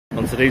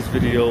today's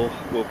video,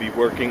 we'll be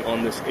working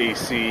on this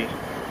AC.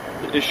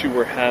 The issue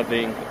we're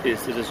having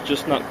is that it's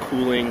just not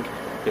cooling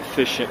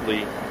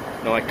efficiently.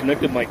 Now I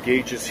connected my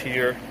gauges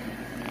here,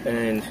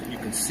 and you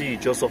can see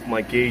just off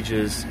my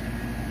gauges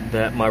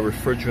that my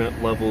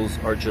refrigerant levels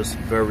are just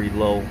very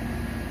low.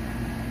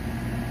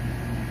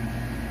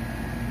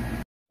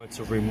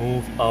 To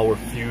remove our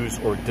fuse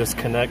or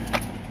disconnect,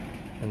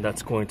 and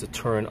that's going to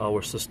turn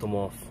our system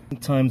off.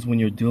 Sometimes when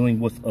you're dealing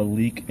with a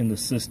leak in the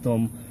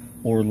system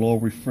or low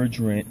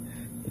refrigerant,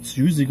 it's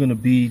usually going to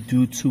be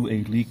due to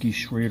a leaky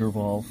Schrader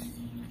valve.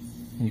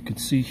 And you can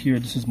see here,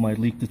 this is my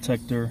leak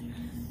detector,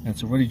 and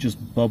it's already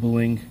just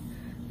bubbling,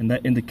 and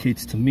that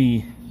indicates to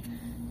me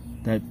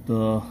that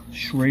the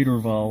Schrader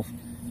valve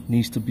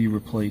needs to be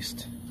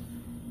replaced.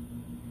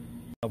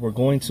 We're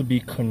going to be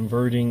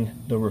converting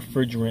the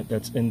refrigerant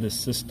that's in this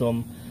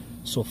system.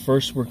 So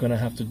first we're going to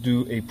have to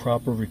do a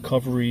proper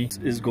recovery. This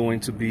is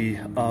going to be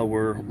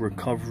our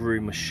recovery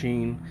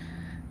machine,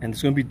 and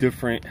it's going to be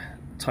different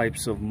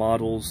types of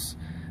models,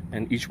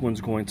 and each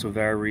one's going to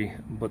vary,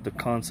 but the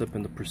concept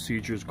and the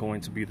procedure is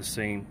going to be the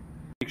same.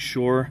 Make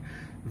sure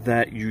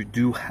that you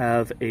do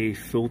have a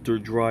filter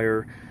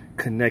dryer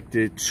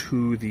connected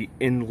to the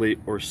inlet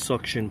or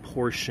suction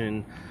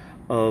portion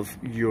of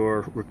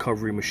your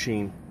recovery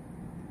machine.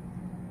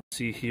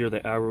 See here,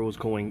 the arrow is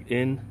going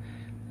in,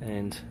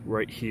 and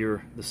right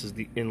here, this is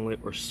the inlet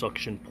or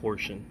suction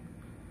portion.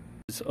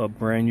 It's a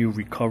brand new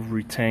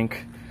recovery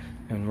tank,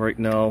 and right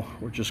now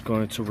we're just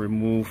going to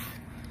remove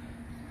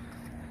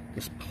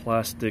this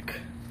plastic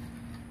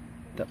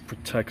that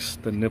protects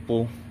the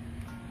nipple.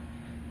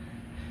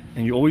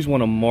 And you always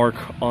want to mark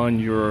on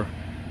your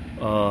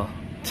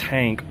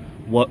tank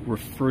what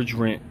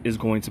refrigerant is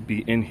going to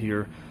be in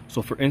here.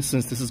 So for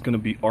instance, this is going to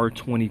be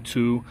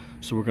R22,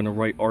 so we're going to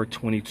write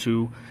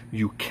R22.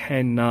 You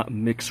cannot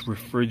mix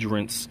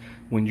refrigerants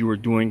when you are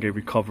doing a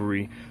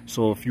recovery.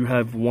 So if you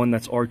have one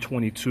that's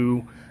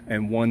R22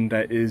 and one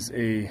that is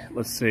a,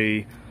 let's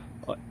say,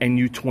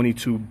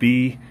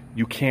 NU22B,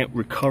 you can't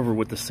recover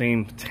with the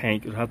same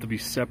tank. It'll have to be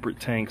separate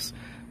tanks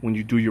when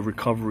you do your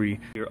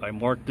recovery. Here I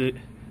marked it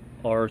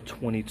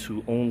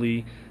R22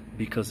 only,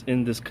 because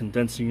in this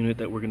condensing unit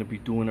that we're going to be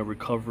doing a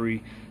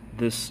recovery,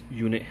 this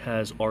unit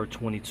has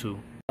R22.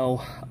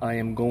 Now I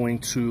am going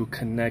to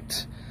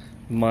connect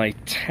my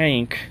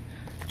tank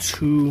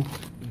to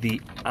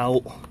the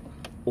out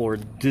or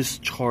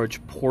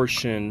discharge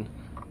portion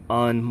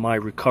on my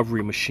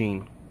recovery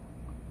machine.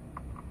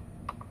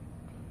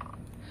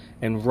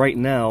 And right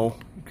now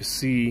you can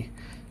see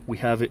we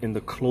have it in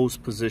the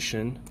closed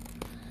position,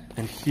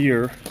 and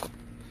here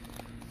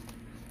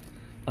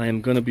I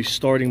am going to be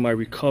starting my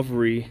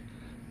recovery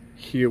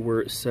here where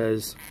it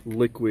says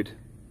liquid.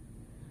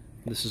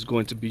 This is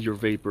going to be your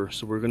vapor.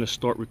 So we're going to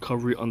start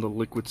recovery on the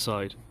liquid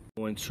side.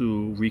 I'm going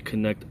to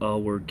reconnect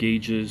our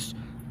gauges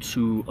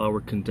to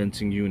our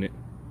condensing unit.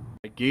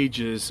 My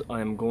gauges,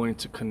 I am going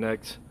to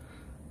connect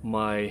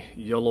my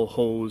yellow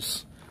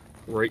hose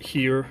right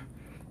here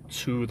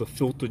to the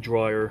filter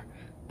dryer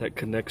that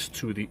connects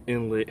to the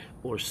inlet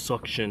or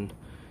suction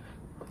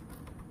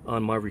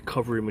on my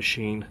recovery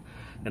machine.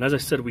 And as I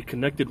said, we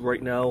connected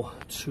right now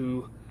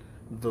to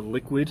the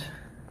liquid.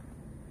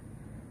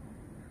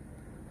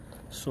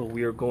 So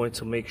we are going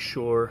to make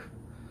sure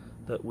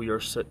that we are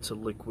set to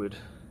liquid.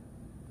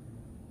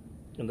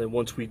 And then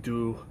once we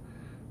do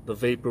the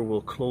vapor,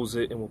 we'll close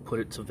it and we'll put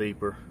it to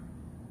vapor.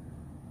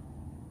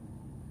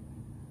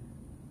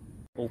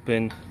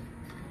 Open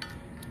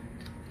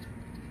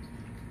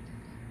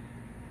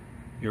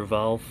your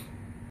valve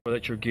so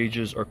that your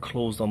gauges are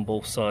closed on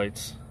both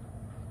sides.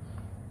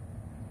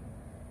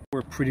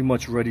 We're pretty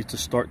much ready to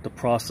start the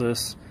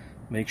process.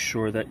 Make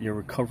sure that your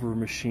recovery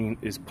machine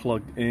is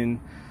plugged in.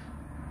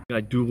 I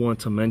do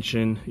want to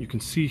mention, you can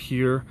see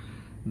here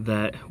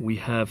that we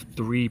have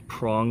 3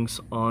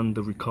 prongs on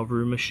the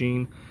recovery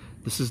machine.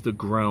 This is the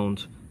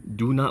ground.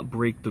 Do not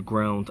break the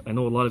ground. I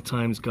know a lot of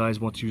times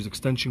guys want to use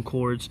extension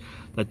cords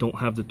that don't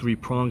have the 3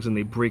 prongs, and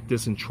they break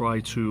this and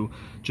try to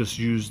just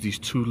use these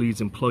 2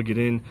 leads and plug it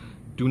in.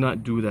 Do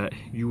not do that.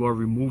 You are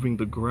removing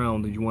the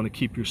ground and you want to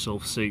keep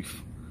yourself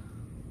safe.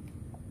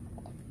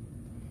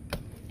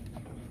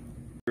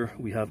 Here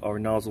we have our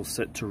nozzle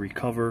set to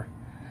recover.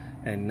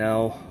 And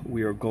now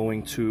we are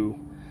going to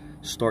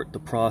start the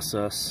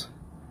process.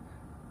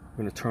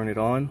 We're going to turn it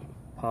on,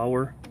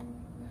 power,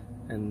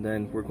 and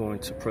then we're going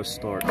to press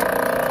start. Make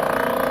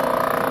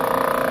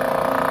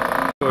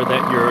sure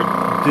that your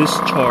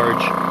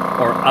discharge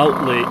or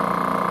outlet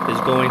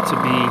is going to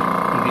be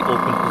in the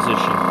open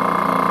position.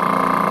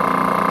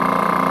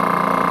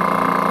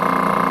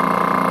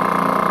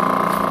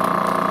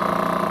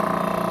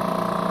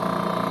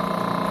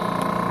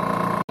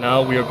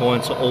 Now we are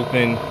going to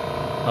open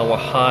our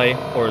high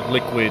or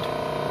liquid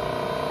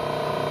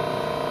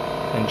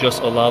and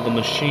just allow the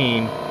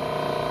machine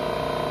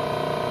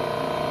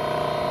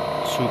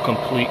to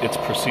complete its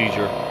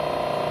procedure.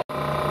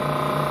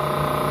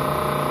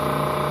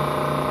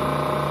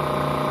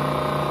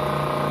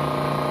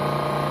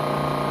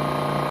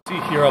 See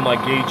here on my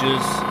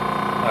gauges,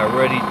 I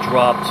already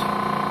dropped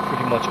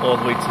pretty much all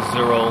the way to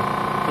 0.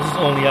 This is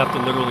only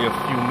after literally a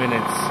few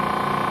minutes.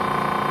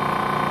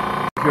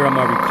 Here on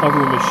my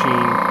recovery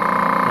machine,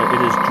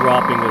 it is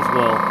dropping as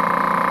well.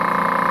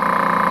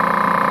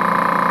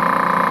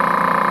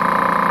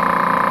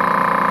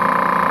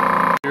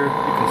 Here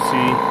you can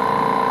see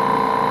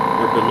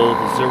we're below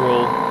the 0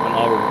 on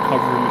our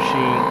recovery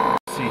machine.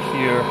 See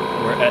here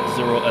we're at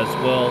 0 as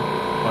well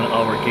on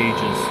our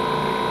gauges.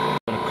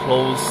 I'm going to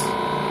close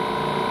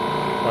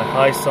my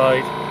high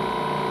side.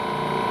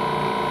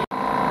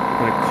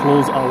 We're going to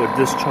close our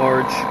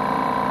discharge.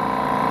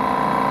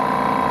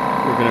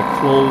 We're going to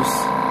close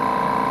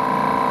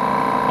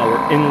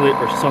our inlet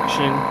or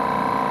suction.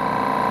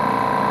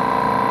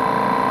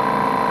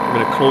 We're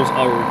going to close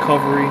our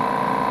recovery,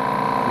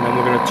 and then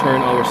we're going to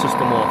turn our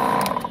system off.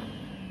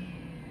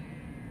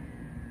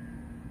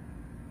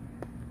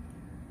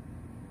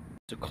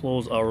 To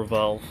close our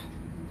valve,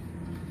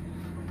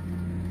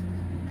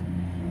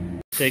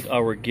 take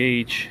our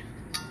gauge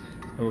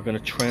and we're going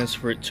to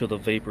transfer it to the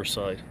vapor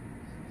side.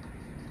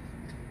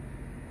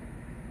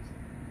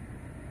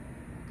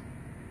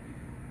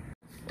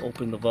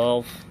 Open the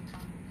valve.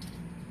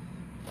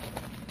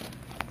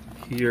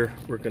 Here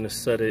we're going to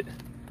set it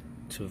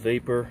to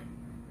vapor,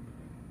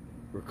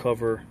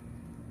 recover,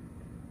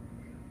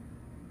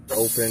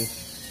 open.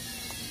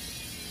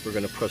 We're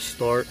going to press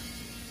start.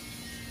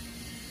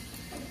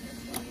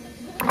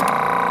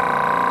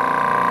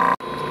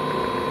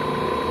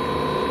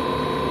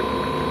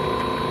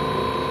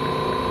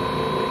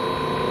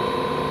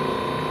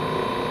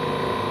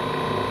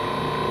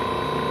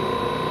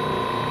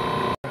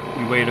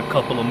 We wait a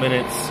couple of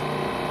minutes.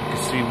 You can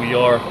see we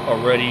are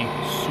already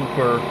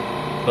super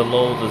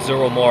below the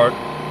 0 mark,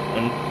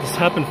 and this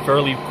happened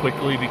fairly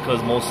quickly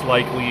because most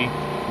likely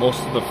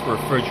most of the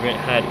refrigerant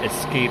had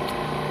escaped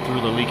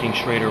through the leaking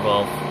Schrader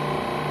valve.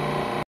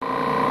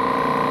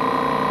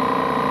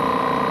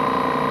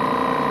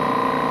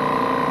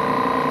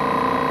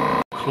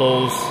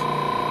 Close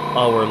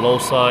our low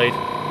side,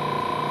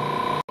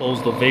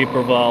 close the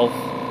vapor valve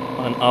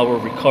on our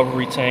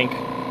recovery tank.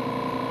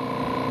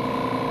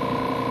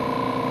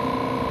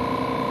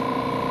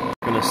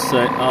 We're going to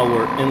set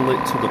our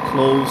inlet to the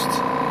closed,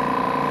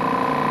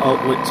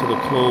 outlet to the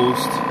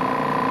closed.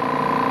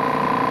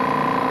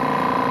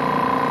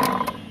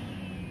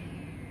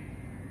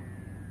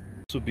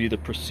 This would be the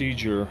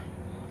procedure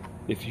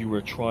if you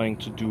were trying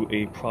to do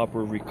a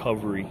proper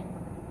recovery.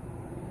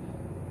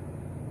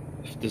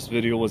 If this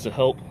video was a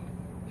help,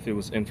 if it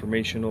was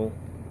informational,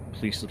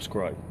 please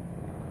subscribe.